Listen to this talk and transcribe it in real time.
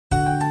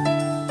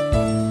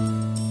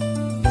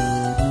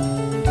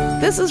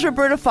This is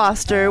Roberta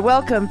Foster.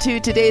 Welcome to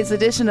today's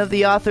edition of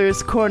the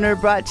Author's Corner,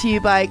 brought to you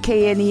by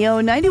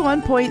KNEO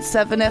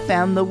 91.7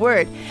 FM, The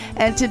Word.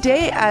 And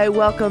today I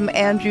welcome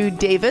Andrew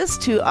Davis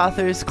to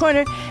Author's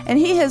Corner, and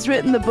he has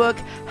written the book,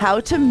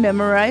 How to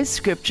Memorize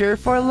Scripture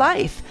for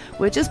Life,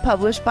 which is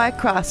published by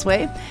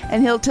Crossway,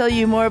 and he'll tell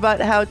you more about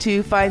how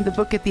to find the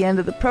book at the end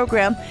of the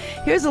program.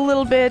 Here's a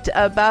little bit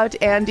about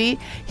Andy.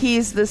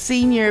 He's the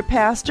senior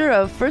pastor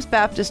of First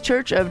Baptist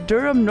Church of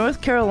Durham,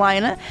 North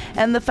Carolina,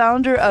 and the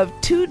founder of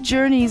Two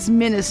Journeys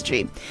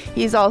Ministry.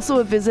 He's also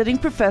a visiting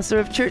professor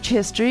of church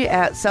history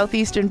at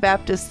Southeastern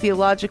Baptist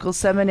Theological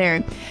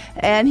Seminary,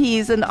 and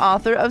he's an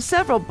author of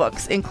several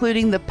books,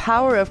 including The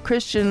Power of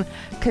Christian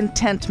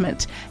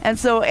Contentment. And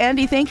so,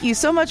 Andy, thank you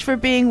so much for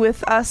being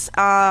with us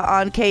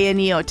on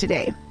KNEO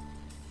today.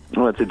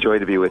 Well, it's a joy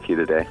to be with you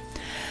today.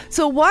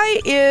 So why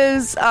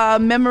is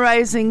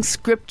memorizing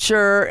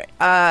Scripture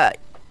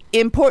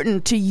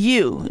important to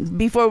you?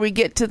 Before we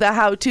get to the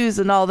how-tos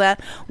and all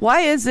that,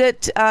 why is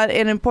it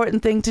an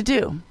important thing to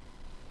do?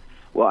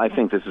 Well, I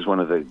think this is one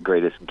of the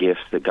greatest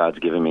gifts that God's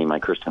given me in my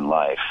Christian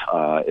life,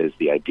 is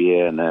the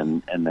idea and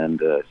then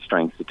the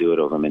strength to do it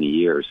over many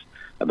years.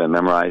 I've been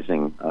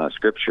memorizing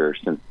Scripture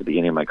since the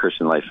beginning of my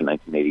Christian life in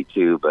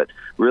 1982, but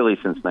really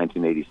since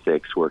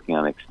 1986, working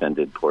on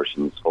extended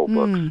portions, whole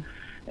books.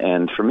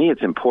 And for me,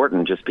 it's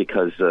important just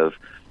because of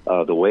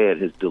the way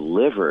it has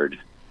delivered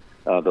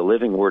the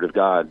living Word of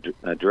God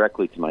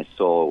directly to my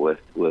soul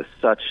with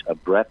such a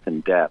breadth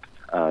and depth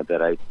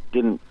that I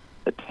didn't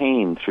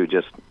attain through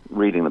just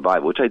reading the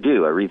Bible, which I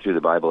do. I read through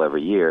the Bible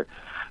every year,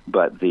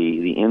 but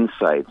the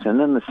insights and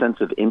then the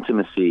sense of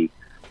intimacy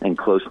and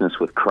closeness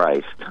with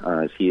Christ,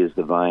 as He is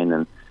the vine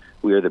and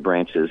we are the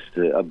branches.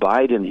 To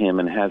abide in Him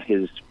and have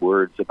His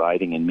words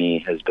abiding in me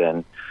has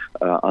been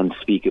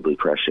unspeakably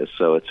precious.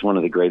 So it's one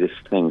of the greatest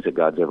things that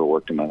God's ever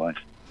worked in my life.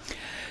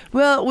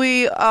 Well,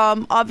 we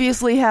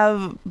obviously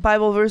have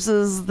Bible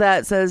verses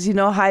that says,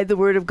 hide the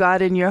Word of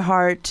God in your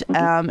heart,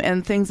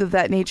 and things of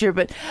that nature.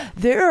 But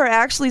there are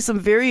actually some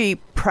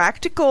very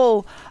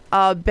practical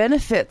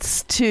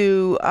benefits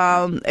to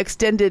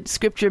extended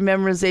Scripture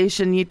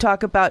memorization. You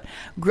talk about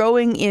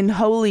growing in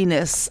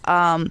holiness,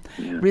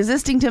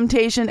 resisting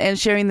temptation, and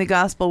sharing the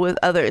gospel with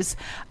others.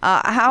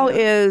 How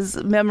is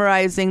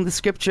memorizing the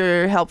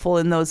Scripture helpful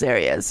in those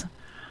areas?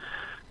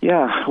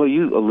 Yeah, well,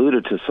 you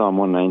alluded to Psalm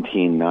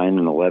 119, 9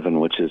 and 11,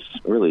 which is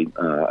really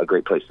a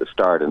great place to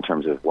start in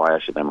terms of why I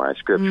should memorize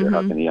Scripture.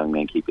 How can a young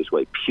man keep his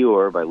way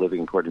pure? By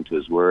living according to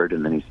His Word.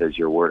 And then he says,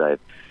 your Word I have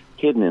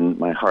hidden in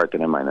my heart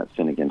that I might not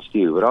sin against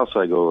you. But also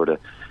I go over to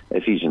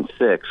Ephesians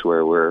 6,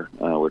 where we're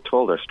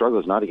told our struggle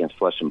is not against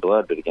flesh and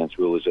blood, but against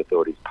rulers,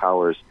 authorities,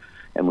 powers.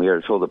 And we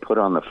are told to put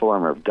on the full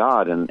armor of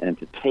God and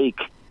to take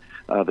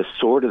the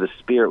sword of the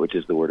Spirit, which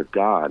is the Word of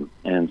God.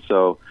 And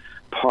so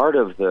part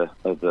of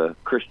the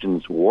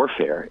Christian's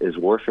warfare is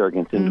warfare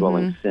against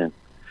indwelling sin.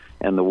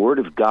 And the Word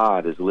of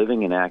God is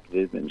living and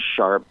active and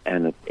sharp,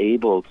 and it's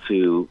able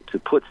to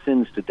put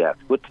sins to death,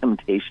 put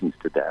temptations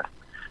to death,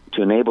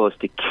 to enable us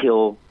to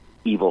kill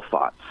evil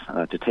thoughts,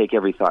 to take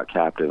every thought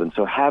captive. And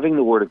so having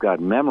the Word of God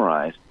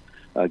memorized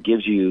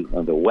gives you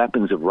the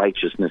weapons of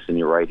righteousness in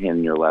your right hand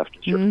and your left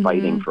as you're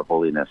fighting for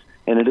holiness.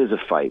 And it is a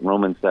fight.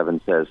 Romans 7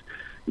 says,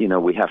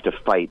 we have to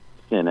fight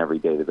sin every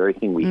day. The very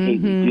thing we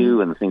hate we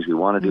do, and the things we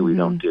want to do we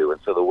don't do. And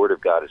so the Word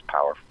of God is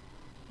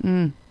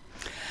powerful.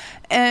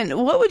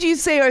 And what would you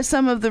say are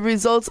some of the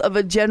results of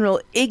a general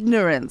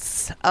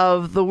ignorance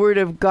of the Word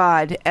of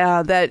God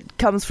that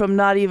comes from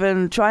not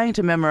even trying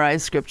to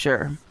memorize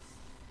Scripture?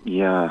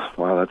 Yeah,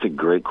 wow, that's a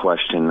great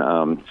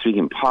question.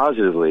 Speaking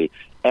positively,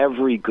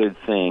 every good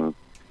thing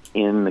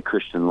in the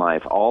Christian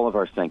life, all of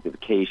our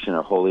sanctification,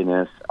 our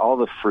holiness, all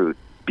the fruit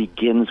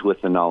begins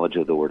with the knowledge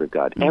of the Word of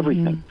God.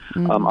 Everything.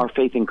 Our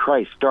faith in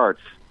Christ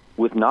starts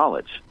with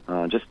knowledge,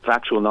 just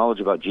factual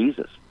knowledge about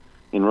Jesus.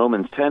 In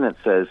Romans 10 it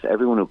says,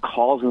 everyone who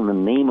calls on the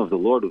name of the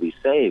Lord will be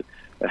saved.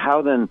 But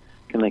how then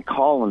can they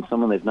call on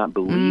someone they've not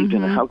believed,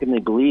 and how can they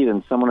believe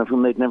in someone of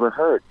whom they've never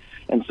heard?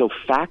 And so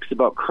facts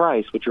about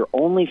Christ, which are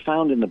only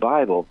found in the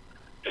Bible,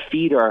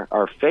 feed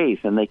our faith,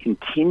 and they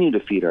continue to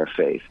feed our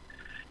faith.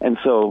 And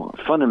so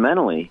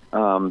fundamentally,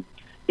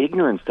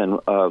 ignorance then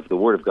of the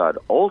Word of God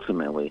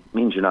ultimately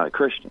means you're not a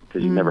Christian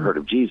because you've never heard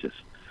of Jesus.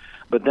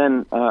 But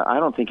then I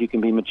don't think you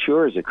can be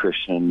mature as a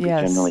Christian,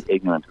 generally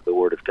ignorant of the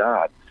Word of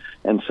God.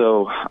 And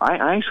so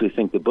I actually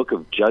think the book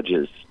of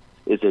Judges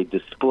is a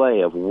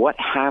display of what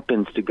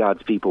happens to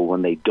God's people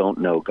when they don't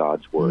know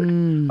God's Word.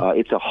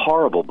 It's a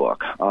horrible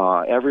book.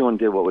 Everyone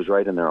did what was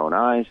right in their own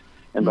eyes.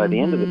 And by the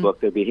end of the book,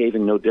 they're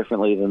behaving no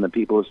differently than the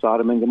people of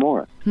Sodom and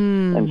Gomorrah.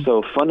 And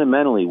so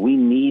fundamentally, we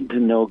need to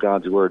know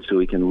God's Word so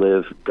we can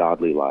live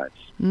godly lives.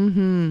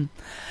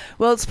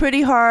 Well, it's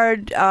pretty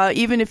hard,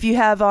 even if you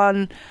have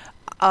on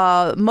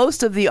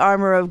most of the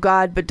armor of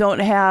God, but don't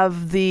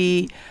have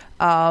the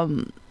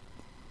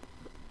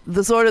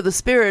sword of the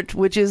Spirit,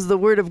 which is the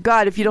Word of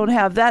God. If you don't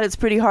have that, it's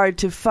pretty hard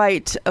to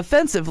fight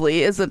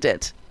offensively, isn't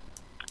it?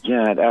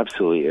 Yeah, it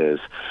absolutely is.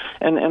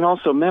 And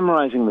also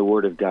memorizing the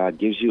Word of God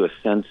gives you a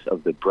sense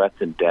of the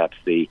breadth and depth,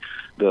 the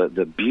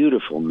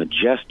beautiful,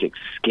 majestic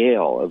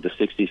scale of the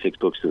 66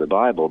 books of the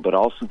Bible, but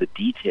also the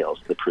details,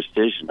 the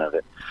precision of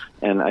it.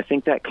 And I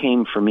think that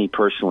came for me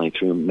personally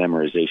through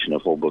memorization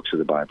of whole books of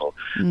the Bible.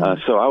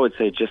 So I would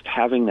say just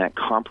having that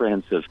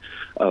comprehensive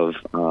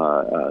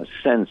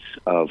sense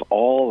of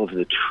all of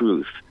the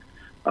truth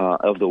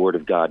of the Word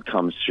of God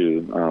comes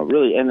through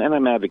really, and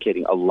I'm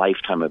advocating a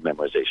lifetime of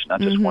memorization,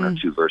 not just one or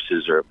two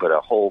verses, but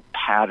a whole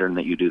pattern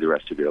that you do the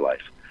rest of your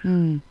life.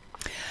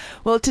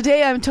 Well,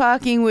 today I'm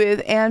talking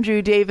with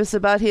Andrew Davis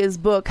about his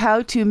book,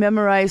 How to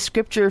Memorize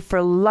Scripture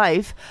for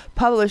Life,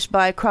 published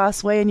by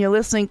Crossway, and you're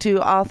listening to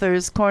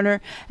Author's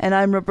Corner, and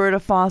I'm Roberta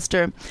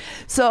Foster.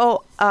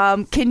 So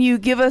can you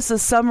give us a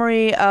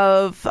summary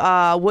of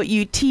what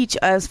you teach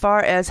as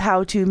far as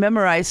how to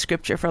memorize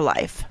Scripture for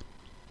life?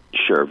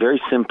 Sure. Very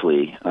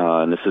simply,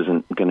 and this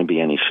isn't going to be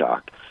any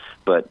shock,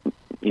 but,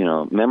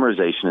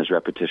 memorization is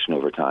repetition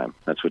over time.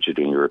 That's what you're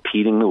doing. You're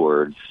repeating the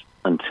words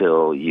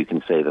until you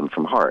can say them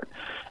from heart,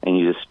 and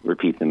you just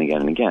repeat them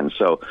again and again.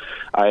 So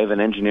I have an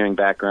engineering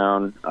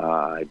background,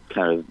 kind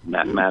of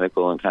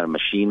mathematical and kind of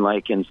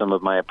machine-like in some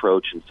of my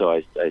approach, and so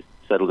I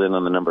settled in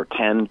on the number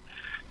 10.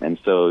 And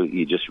so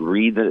you just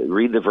read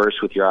the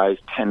verse with your eyes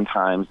 10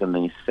 times, and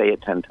then you say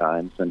it 10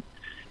 times, and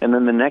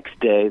then the next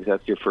day,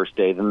 that's your first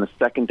day. Then the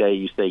second day,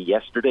 you say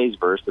yesterday's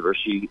verse, the verse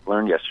you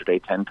learned yesterday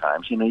 10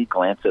 times. You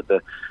glance at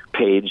the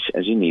page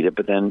as you need it,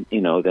 but then,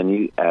 then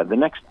you add the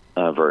next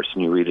verse,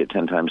 and you read it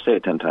 10 times, say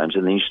it 10 times,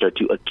 and then you start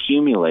to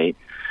accumulate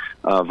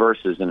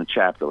verses in a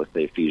chapter, let's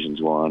say Ephesians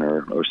 1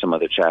 or some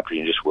other chapter,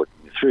 you're just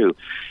working through.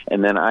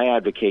 And then I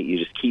advocate you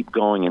just keep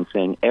going and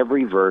saying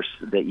every verse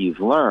that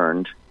you've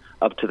learned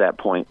up to that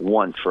point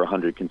once for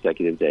 100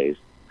 consecutive days.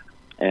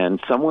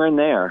 And somewhere in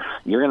there,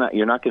 you're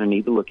not going to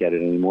need to look at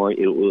it anymore.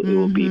 It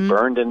will be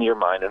burned into your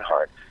mind and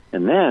heart.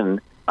 And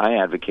then I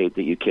advocate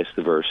that you kiss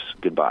the verse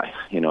goodbye.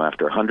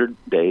 After 100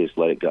 days,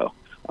 let it go,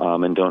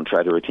 and don't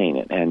try to retain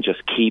it. And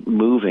just keep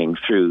moving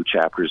through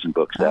chapters and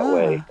books that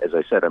way. As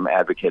I said, I'm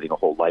advocating a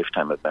whole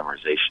lifetime of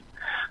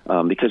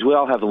memorization because we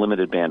all have a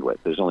limited bandwidth.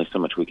 There's only so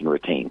much we can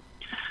retain.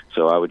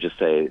 So I would just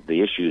say the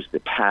issue is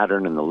the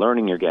pattern and the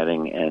learning you're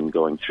getting and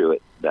going through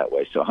it that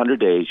way. So 100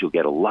 days, you'll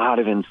get a lot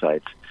of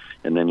insights,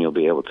 and then you'll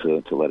be able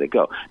to let it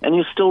go. And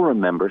you'll still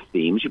remember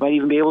themes. You might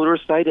even be able to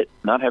recite it.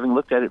 Not having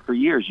looked at it for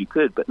years, you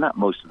could, but not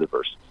most of the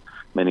verses.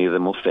 Many of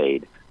them will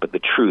fade, but the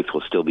truth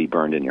will still be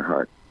burned in your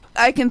heart.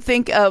 I can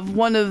think of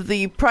one of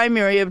the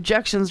primary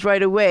objections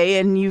right away,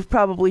 and you've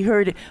probably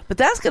heard it, but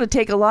that's going to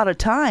take a lot of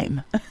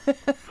time.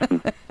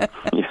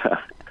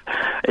 Yeah,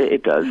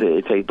 it does.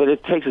 But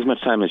it takes as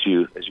much time as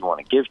you want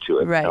to give to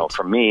it. Right.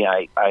 For me,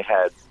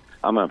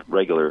 I'm a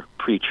regular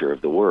preacher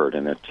of the Word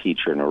and a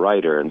teacher and a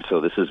writer, and so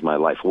this is my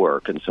life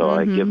work, and so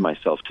I give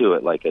myself to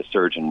it like a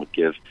surgeon would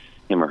give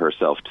him or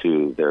herself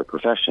to their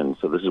profession.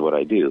 So this is what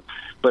I do.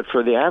 But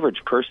for the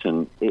average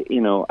person,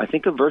 I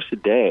think a verse a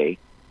day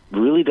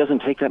really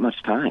doesn't take that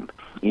much time.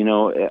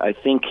 I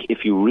think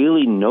if you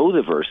really know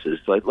the verses,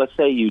 like let's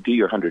say you do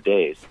your 100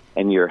 days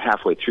and you're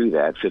halfway through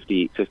that,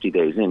 50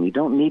 days in, you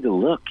don't need to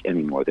look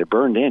anymore. They're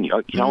burned in.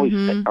 You can always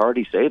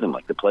already say them,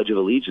 like the Pledge of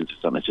Allegiance or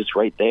something. It's just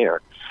right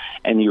there.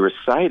 And you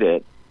recite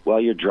it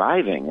while you're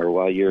driving or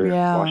while you're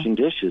washing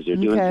dishes or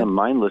doing some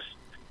mindless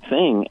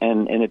thing,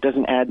 and it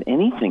doesn't add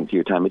anything to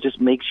your time. It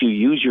just makes you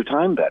use your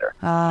time better.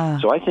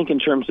 So I think in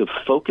terms of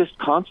focused,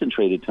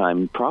 concentrated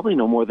time, probably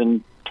no more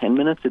than 10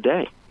 minutes a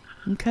day.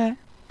 Okay.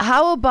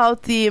 How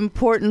about the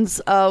importance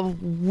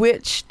of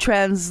which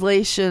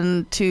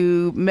translation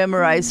to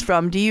memorize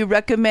from? Do you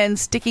recommend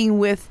sticking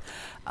with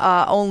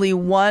only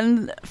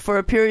one for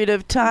a period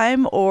of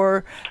time,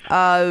 or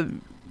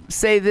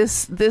say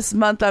this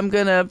month I'm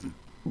going to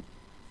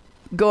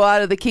go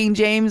out of the King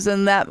James,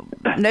 and that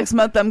next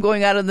month I'm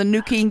going out of the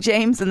New King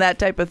James, and that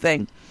type of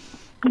thing?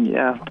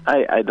 Yeah,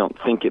 I don't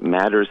think it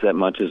matters that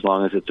much as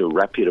long as it's a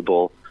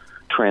reputable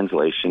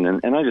translation.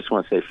 And I just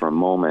want to say for a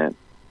moment,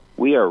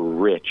 we are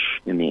rich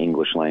in the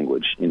English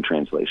language in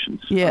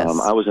translations. Yes.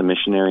 I was a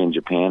missionary in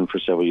Japan for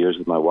several years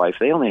with my wife.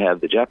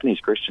 The Japanese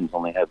Christians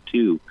only have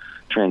 2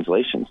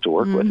 translations to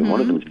work with, and one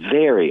of them is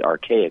very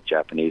archaic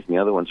Japanese, and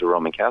the other one's a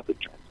Roman Catholic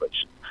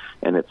translation,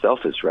 and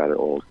itself is rather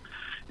old.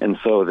 And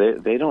so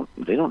they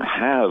don't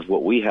have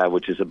what we have,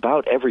 which is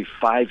about every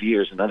 5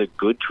 years another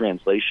good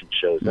translation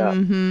shows up.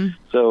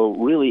 So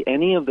really,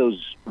 any of those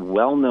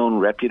well-known,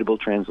 reputable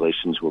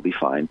translations will be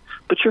fine,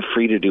 but you're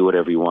free to do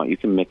whatever you want. You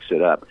can mix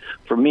it up.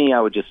 For me, I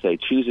would just say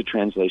choose a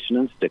translation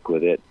and stick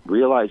with it.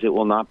 Realize it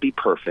will not be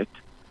perfect,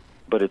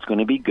 but it's going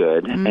to be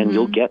good, and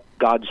you'll get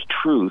God's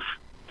truth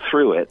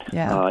through it,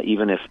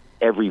 even if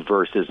every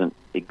verse isn't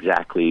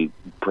exactly,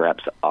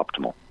 perhaps,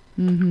 optimal.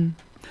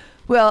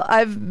 Well,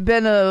 I've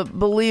been a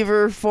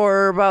believer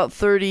for about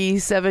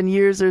 37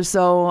 years or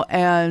so,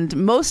 and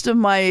most of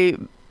my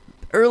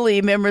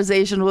early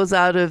memorization was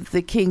out of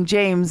the King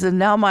James, and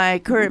now my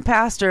current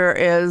pastor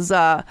is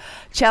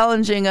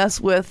challenging us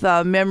with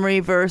a memory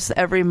verse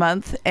every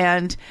month,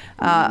 and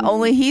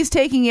only he's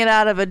taking it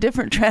out of a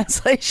different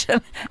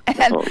translation,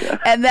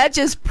 and that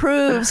just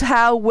proves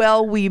how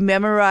well we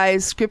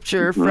memorize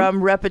Scripture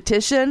from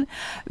repetition,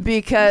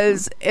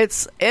 because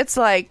it's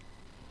like,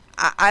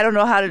 I don't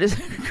know how to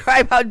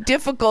describe how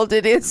difficult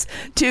it is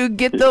to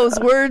get those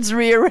words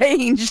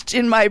rearranged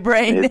in my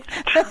brain.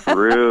 It's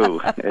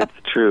true. It's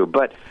true.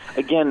 But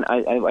again,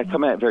 I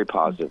come at it very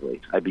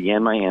positively. I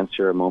began my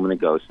answer a moment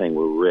ago saying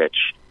we're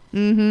rich,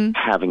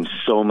 having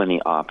so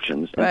many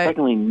options. And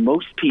secondly,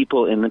 most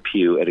people in the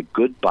pew at a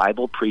good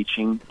Bible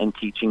preaching and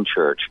teaching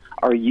church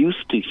are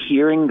used to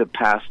hearing the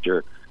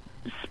pastor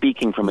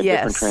speaking from a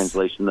different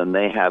translation than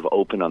they have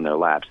open on their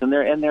laps. And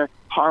they're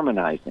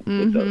harmonizing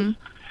with those.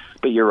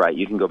 But you're right.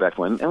 You can go back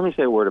one. And let me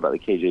say a word about the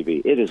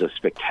KJV. It is a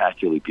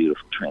spectacularly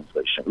beautiful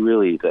translation.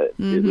 Really, it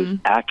was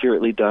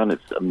accurately done.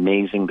 It's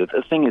amazing.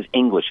 The thing is,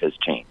 English has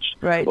changed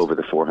over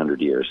the 400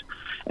 years.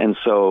 And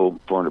so,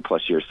 400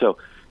 plus years. So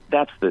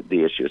that's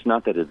the issue. It's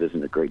not that it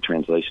isn't a great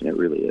translation. It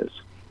really is.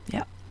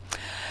 Yeah.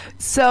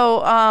 So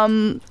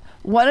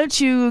why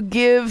don't you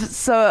give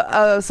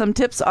some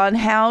tips on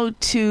how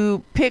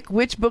to pick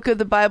which book of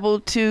the Bible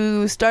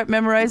to start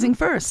memorizing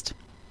first?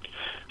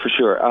 For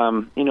sure.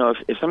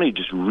 If somebody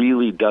just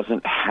really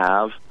doesn't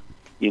have,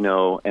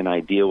 an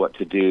idea what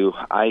to do,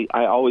 I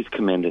always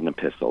commend an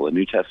epistle, a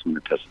New Testament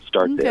epistle.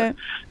 Start there.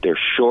 They're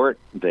short.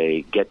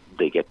 They get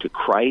to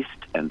Christ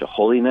and to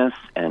holiness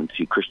and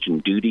to Christian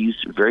duties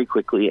very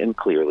quickly and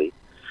clearly.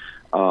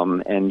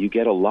 And you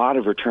get a lot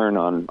of return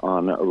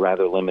on a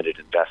rather limited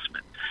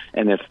investment.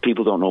 And if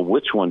people don't know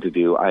which one to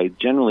do, I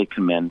generally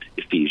commend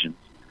Ephesians,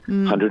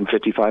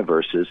 155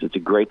 verses. It's a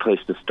great place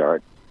to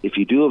start. If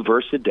you do a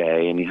verse a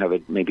day and you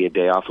have maybe a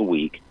day off a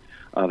week,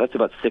 that's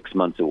about 6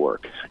 months of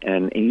work.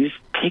 And you just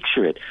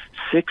picture it,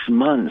 6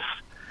 months.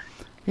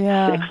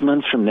 Yeah. 6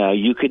 months from now,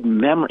 you could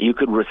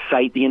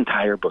recite the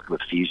entire book of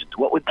Ephesians.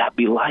 What would that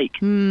be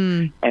like?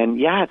 And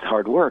it's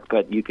hard work,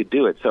 but you could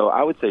do it. So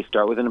I would say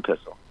start with an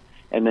epistle,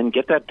 and then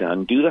get that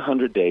done. Do the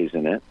 100 days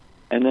in it,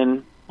 and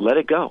then let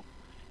it go,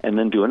 and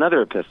then do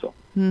another epistle.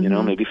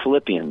 Maybe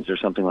Philippians or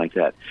something like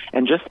that,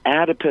 and just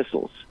add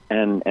epistles.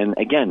 And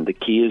again, the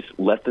key is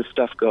let the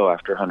stuff go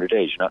after 100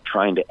 days. You're not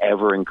trying to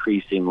ever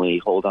increasingly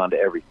hold on to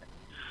everything.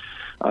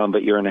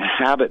 But you're in a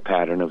habit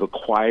pattern of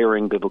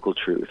acquiring biblical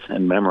truth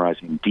and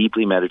memorizing,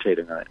 deeply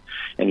meditating on it,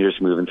 and you're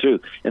just moving through.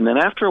 And then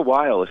after a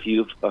while, if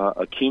you've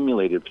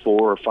accumulated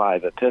 4 or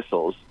 5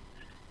 epistles,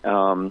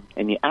 and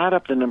you add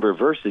up the number of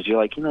verses, you're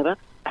like,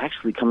 that's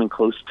actually coming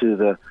close to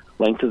the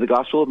length of the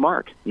Gospel of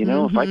Mark.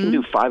 If I can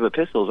do 5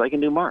 epistles, I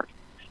can do Mark.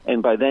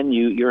 And by then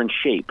you're in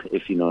shape,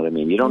 if you know what I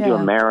mean. You don't do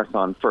a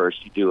marathon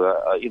first. You do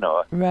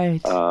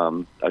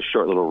a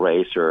short little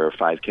race or a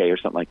 5K or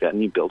something like that,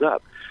 and you build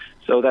up.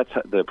 So that's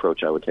the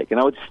approach I would take.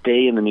 And I would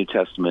stay in the New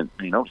Testament.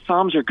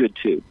 Psalms are good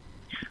too,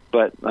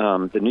 but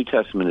the New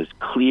Testament is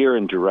clear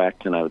and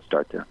direct, and I would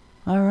start there.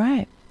 All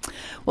right.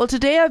 Well,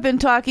 today I've been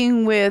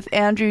talking with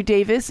Andrew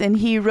Davis, and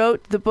he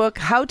wrote the book,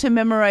 How to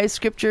Memorize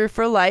Scripture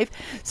for Life.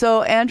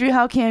 So, Andrew,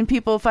 how can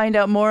people find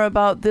out more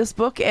about this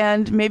book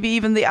and maybe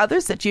even the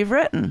others that you've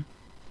written?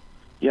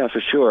 Yeah,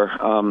 for sure.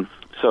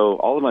 So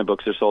all of my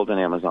books are sold on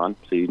Amazon,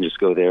 so you can just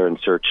go there and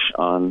search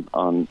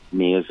on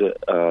me as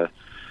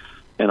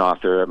an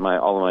author.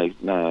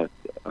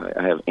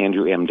 I have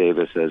Andrew M.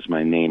 Davis as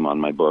my name on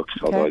my books,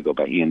 although I go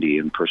by E&D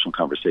in personal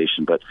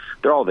conversation, but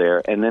they're all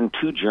there. And then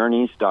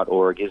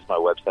twojourneys.org is my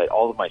website.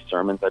 All of my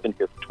sermons, I've been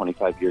here for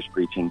 25 years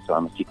preaching, so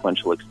I'm a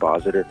sequential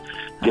expositor.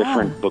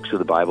 Different books of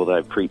the Bible that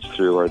I've preached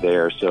through are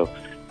there. So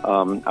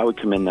I would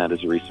commend that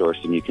as a resource,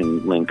 and you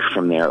can link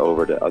from there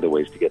over to other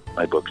ways to get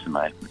my books and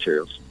my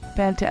materials.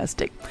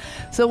 Fantastic.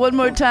 So one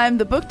more time,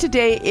 the book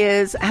today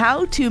is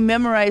How to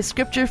Memorize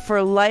Scripture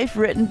for Life,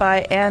 written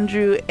by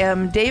Andrew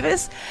M.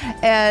 Davis.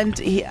 And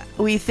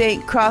we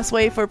thank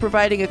Crossway for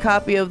providing a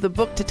copy of the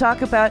book to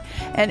talk about.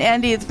 And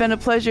Andy, it's been a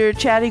pleasure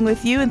chatting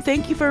with you, and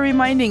thank you for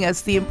reminding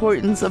us the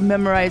importance of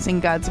memorizing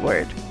God's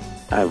Word.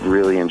 I've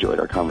really enjoyed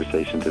our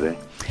conversation today.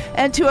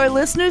 And to our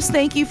listeners,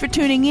 thank you for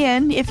tuning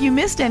in. If you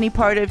missed any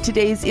part of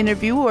today's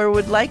interview or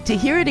would like to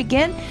hear it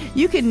again,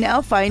 you can now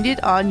find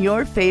it on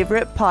your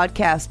favorite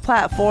podcast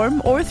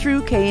platform or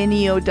through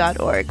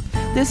KNEO.org.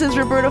 This is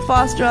Roberta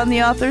Foster on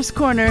the Author's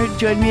Corner.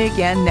 Join me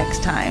again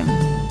next time.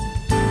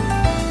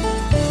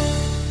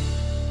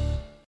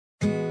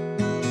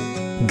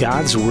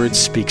 God's Word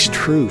speaks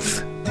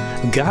truth.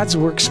 God's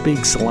Word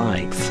speaks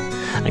life.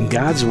 And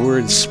God's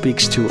Word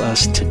speaks to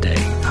us today.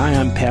 Hi,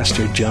 I'm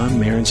Pastor John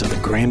Mehrens of the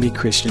Granby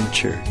Christian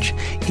Church.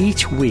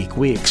 Each week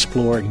we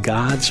explore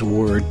God's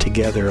Word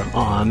together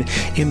on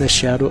In the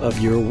Shadow of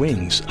Your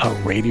Wings, a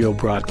radio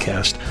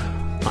broadcast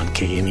on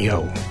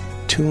KNEO.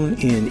 Tune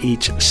in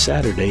each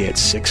Saturday at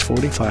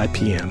 6:45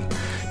 p.m.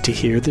 to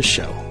hear the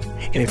show.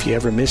 And if you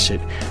ever miss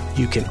it,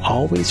 you can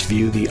always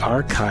view the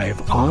archive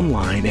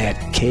online at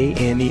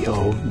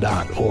kneo.org.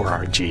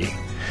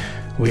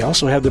 We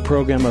also have the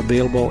program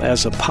available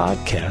as a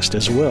podcast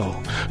as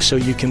well, so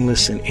you can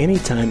listen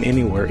anytime,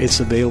 anywhere. It's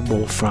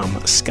available from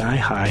Sky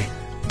High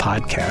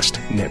Podcast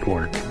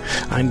Network.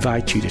 I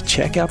invite you to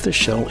check out the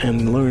show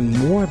and learn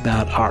more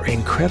about our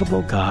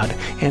incredible God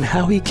and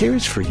how He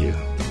cares for you.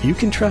 You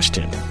can trust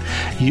Him,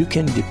 you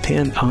can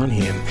depend on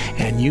Him,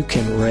 and you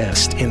can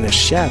rest in the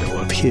shadow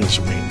of His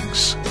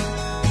wings.